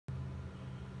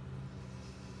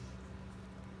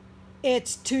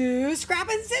It's two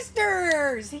Scrappin'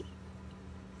 Sisters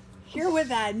here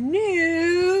with a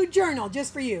new journal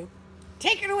just for you.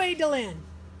 Take it away, Delyn.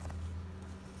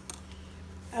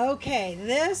 Okay,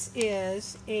 this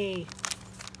is a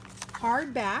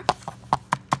hardback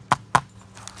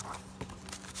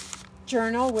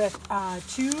journal with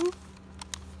two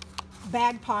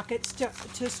bag pockets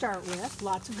to start with.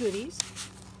 Lots of goodies.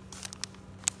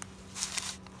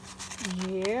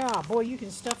 Yeah, boy, you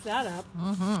can stuff that up.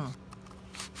 Mm-hmm.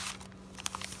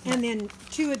 And then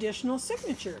two additional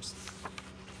signatures.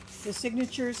 The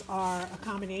signatures are a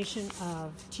combination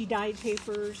of tea-dyed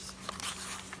papers,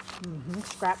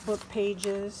 scrapbook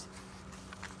pages,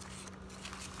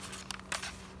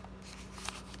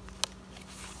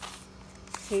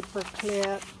 paper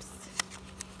clips,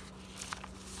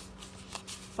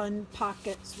 fun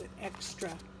pockets with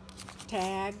extra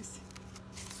tags.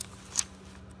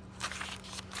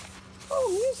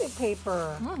 Oh, music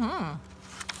paper. Mm-hmm.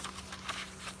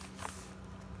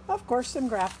 Of course, some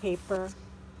graph paper.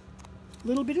 A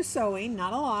little bit of sewing,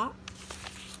 not a lot.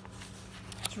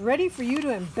 It's ready for you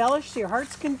to embellish to your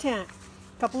heart's content.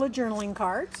 A couple of journaling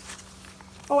cards.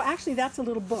 Oh, actually, that's a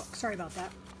little book. Sorry about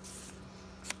that.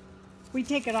 We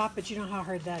take it off, but you know how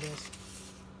hard that is.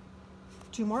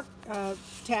 Two more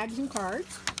tags and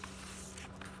cards.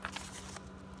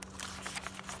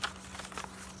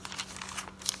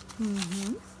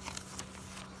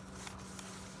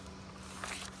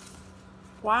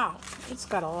 Wow, it's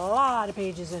got a lot of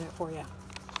pages in it for you.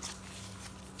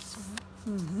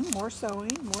 More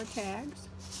sewing, more tags.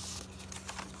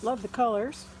 Love the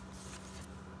colors.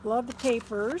 Love the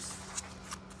papers.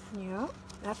 Yeah,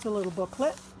 that's a little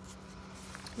booklet.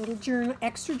 Little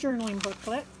extra journaling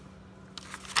booklet.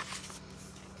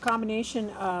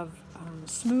 Combination of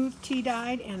smooth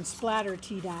tea-dyed and splatter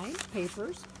tea-dyed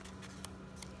papers.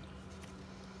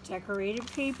 Decorated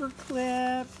paper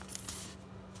clips.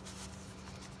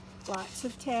 Lots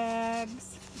of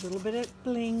tags. A little bit of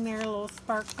bling there, a little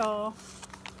sparkle.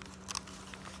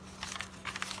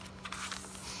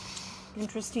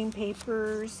 Interesting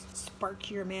papers. Spark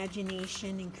your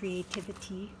imagination and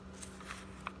creativity.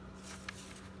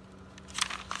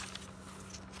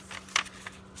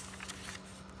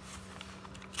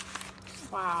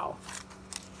 Wow.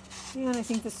 And I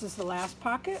think this is the last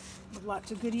pocket with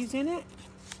lots of goodies in it.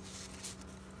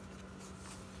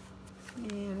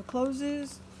 And it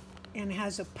closes and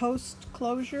has a post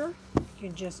closure.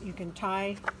 You can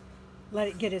tie, let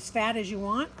it get as fat as you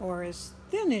want or as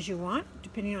thin as you want,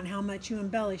 depending on how much you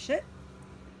embellish it.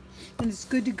 And it's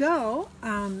good to go.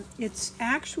 It's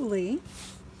actually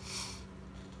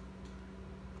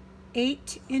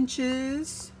 8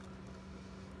 inches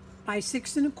by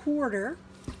 6 1/4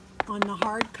 on the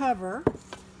hard cover,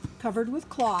 covered with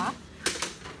cloth.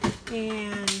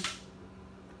 And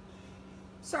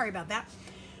sorry about that.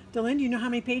 Delyn, do you know how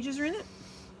many pages are in it?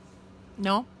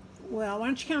 No? Well, why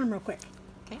don't you count them real quick?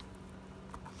 Okay.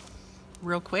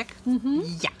 Real quick? Mm-hmm.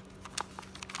 Yeah.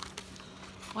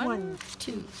 1,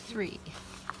 2, 3,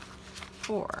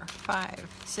 4, 5,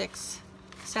 6,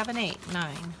 7, 8,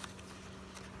 9,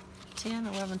 10,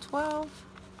 11, 12,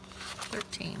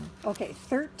 13. Okay,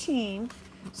 13.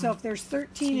 So if there's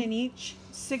 13 in each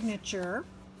signature,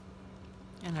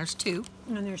 And there's 2.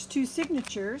 and there's 2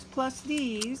 signatures, plus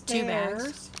these, 2 bags.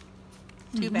 there's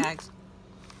 2 bags.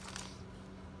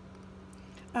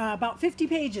 about 50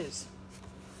 pages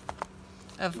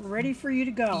Of ready for you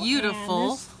to go. beautiful.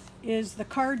 And this is the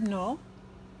Cardinal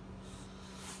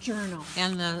journal.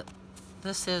 And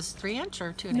this is 3 inch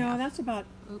or 2.5? No, that's about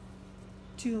Oop.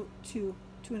 2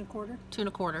 1/4. 2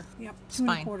 1/4. Yep,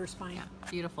 Spine. 2 1/4 spine. Yeah,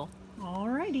 beautiful.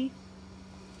 Alrighty.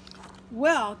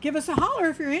 Well, give us a holler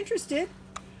if you're interested.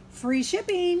 Free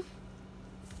shipping.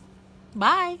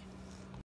 Bye.